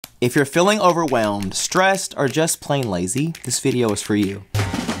If you're feeling overwhelmed, stressed, or just plain lazy, this video is for you.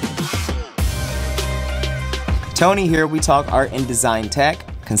 Tony here, we talk art and design tech.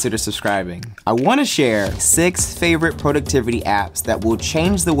 Consider subscribing. I want to share 6 favorite productivity apps that will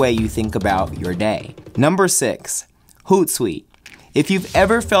change the way you think about your day. Number 6, Hootsuite. If you've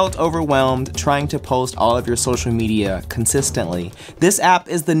ever felt overwhelmed trying to post all of your social media consistently, this app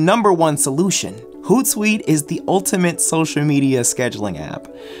is the #1 solution. Hootsuite is the ultimate social media scheduling app.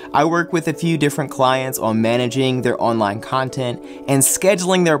 I work with a few different clients on managing their online content and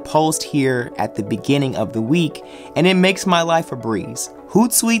scheduling their post here at the beginning of the week, and it makes my life a breeze.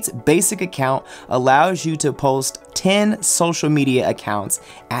 Hootsuite's basic account allows you to post 10 social media accounts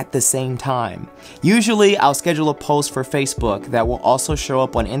at the same time. Usually, I'll schedule a post for Facebook that will also show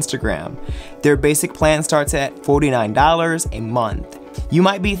up on Instagram. Their basic plan starts at $49 a month. You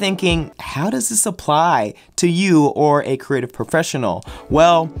might be thinking, how does this apply to you or a creative professional?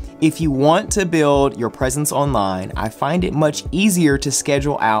 Well, if you want to build your presence online, I find it much easier to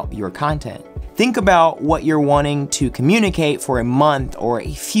schedule out your content. Think about what you're wanting to communicate for a month or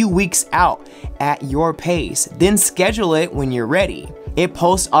a few weeks out at your pace, then schedule it when you're ready. It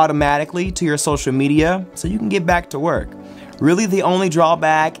posts automatically to your social media so you can get back to work. Really, the only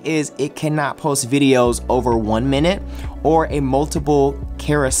drawback is it cannot post videos over 1 minute or a multiple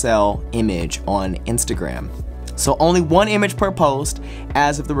carousel image on Instagram. So only 1 image per post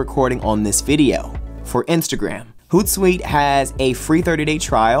as of the recording on this video for Instagram. Hootsuite has a free 30-day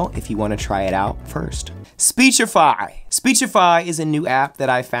trial if you want to try it out first. Speechify. Speechify is a new app that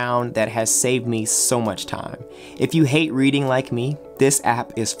I found that has saved me so much time. If you hate reading like me, this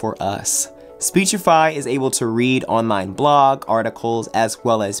app is for us. Speechify is able to read online blog articles as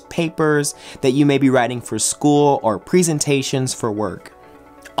well as papers that you may be writing for school or presentations for work.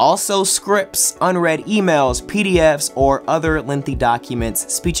 Also scripts, unread emails, PDFs, or other lengthy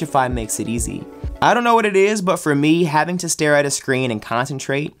documents, Speechify makes it easy. I don't know what it is, but for me, having to stare at a screen and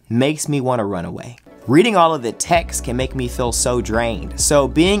concentrate makes me want to run away. Reading all of the text can make me feel so drained, so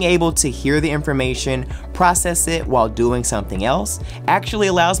being able to hear the information, process it while doing something else, actually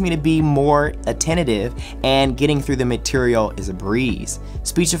allows me to be more attentive, and getting through the material is a breeze.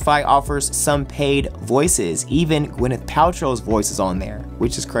 Speechify offers some paid voices, even Gwyneth Paltrow's voice is on there,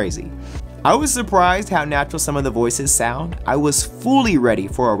 which is crazy. I was surprised how natural some of the voices sound. I was fully ready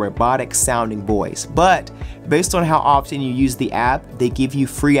for a robotic sounding voice, but based on how often you use the app, they give you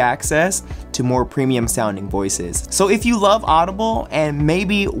free access to more premium sounding voices. So if you love Audible and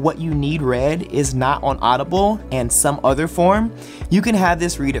maybe what you need read is not on Audible and some other form, you can have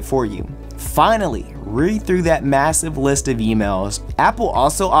this read it for you. Finally, read through that massive list of emails. Apple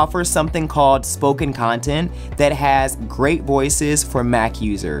also offers something called spoken content that has great voices for Mac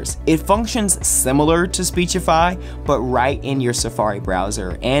users. It functions similar to Speechify, but right in your Safari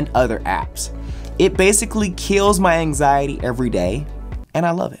browser and other apps. It basically kills my anxiety every day, and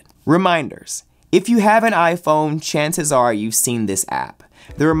I love it. Reminders. If you have an iPhone, chances are you've seen this app.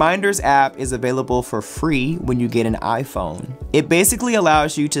 The Reminders app is available for free when you get an iPhone. It basically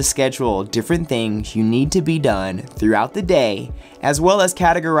allows you to schedule different things you need to be done throughout the day, as well as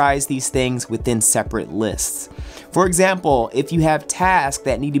categorize these things within separate lists. For example, if you have tasks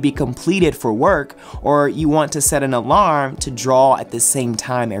that need to be completed for work, or you want to set an alarm to draw at the same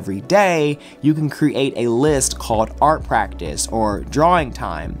time every day, you can create a list called art practice or drawing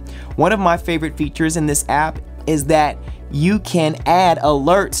time. One of my favorite features in this app is that you can add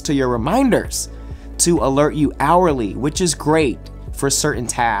alerts to your reminders to alert you hourly, which is great for certain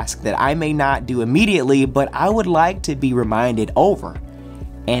tasks that I may not do immediately, but I would like to be reminded over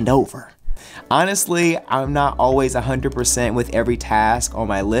and over. Honestly, I'm not always 100% with every task on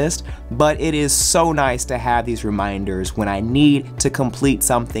my list, but it is so nice to have these reminders when I need to complete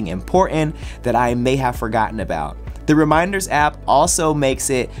something important that I may have forgotten about. The Reminders app also makes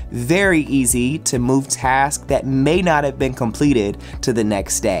it very easy to move tasks that may not have been completed to the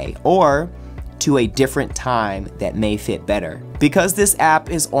next day or to a different time that may fit better. Because this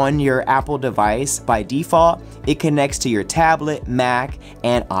app is on your Apple device by default, it connects to your tablet, Mac,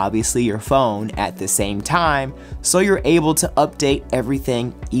 and obviously your phone at the same time, so you're able to update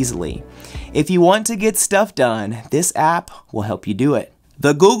everything easily. If you want to get stuff done, this app will help you do it.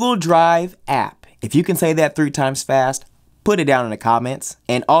 The Google Drive app. If you can say that 3 times fast, put it down in the comments,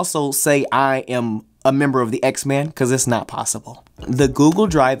 and also say I am a member of the X-Men, because it's not possible. The Google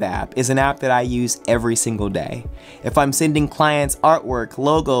Drive app is an app that I use every single day. If I'm sending clients artwork,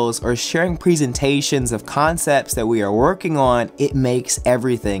 logos, or sharing presentations of concepts that we are working on, it makes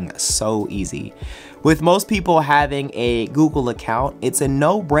everything so easy. With most people having a Google account, it's a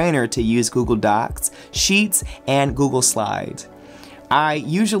no-brainer to use Google Docs, Sheets, and Google Slides. I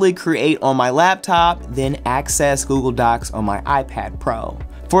usually create on my laptop, then access Google Docs on my iPad Pro.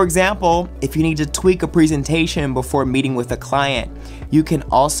 For example, if you need to tweak a presentation before meeting with a client, you can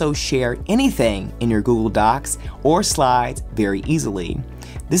also share anything in your Google Docs or slides very easily.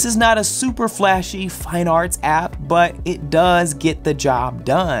 This is not a super flashy fine arts app, but it does get the job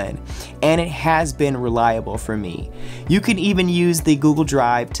done, and it has been reliable for me. You can even use the Google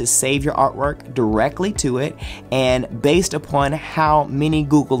Drive to save your artwork directly to it, and based upon how many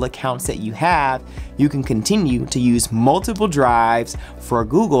Google accounts that you have, you can continue to use multiple drives for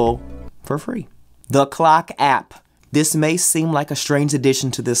Google for free. The Clock app. This may seem like a strange addition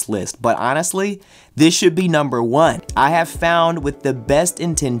to this list, but honestly, this should be number one. I have found with the best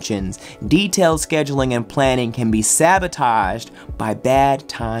intentions, detailed scheduling and planning can be sabotaged by bad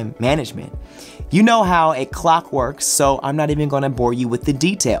time management. You know how a clock works, so I'm not even gonna bore you with the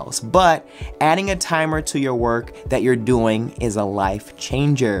details, but adding a timer to your work that you're doing is a life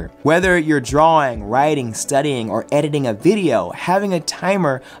changer. Whether you're drawing, writing, studying, or editing a video, having a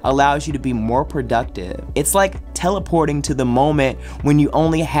timer allows you to be more productive. It's like teleporting to the moment when you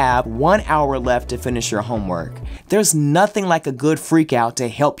only have 1 hour left to finish your homework. There's nothing like a good freak out to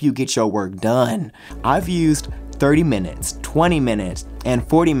help you get your work done. I've used 30 minutes, 20 minutes, and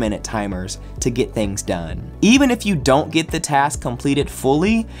 40-minute timers to get things done. Even if you don't get the task completed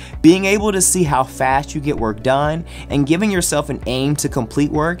fully, being able to see how fast you get work done and giving yourself an aim to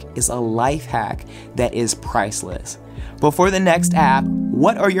complete work is a life hack that is priceless. But for the next app,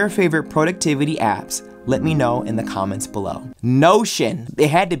 what are your favorite productivity apps? Let me know in the comments below. Notion, it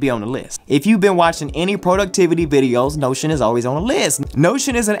had to be on the list. If you've been watching any productivity videos, Notion is always on the list.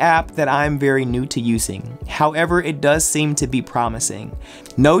 Notion is an app that I'm very new to using. However, it does seem to be promising.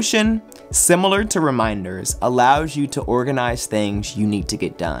 Notion, similar to reminders, allows you to organize things you need to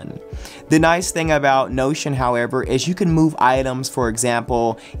get done. The nice thing about Notion, however, is you can move items. For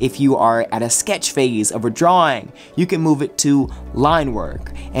example, if you are at a sketch phase of a drawing, you can move it to line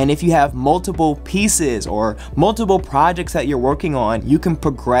work. And if you have multiple pieces or multiple projects that you're working on, you can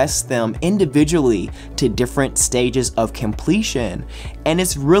progress them individually to different stages of completion. And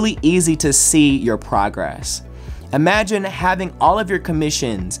it's really easy to see your progress. Imagine having all of your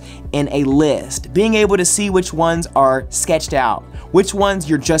commissions in a list, being able to see which ones are sketched out, which ones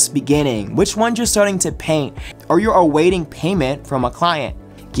you're just beginning, which ones you're starting to paint, or you're awaiting payment from a client.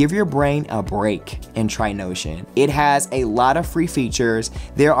 Give your brain a break and try Notion. It has a lot of free features.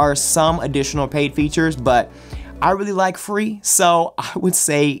 There are some additional paid features, but I really like free, so I would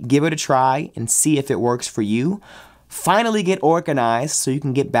say give it a try and see if it works for you. Finally get organized so you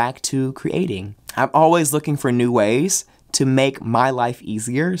can get back to creating. I'm always looking for new ways to make my life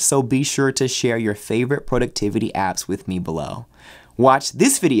easier, so be sure to share your favorite productivity apps with me below. Watch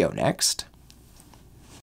this video next.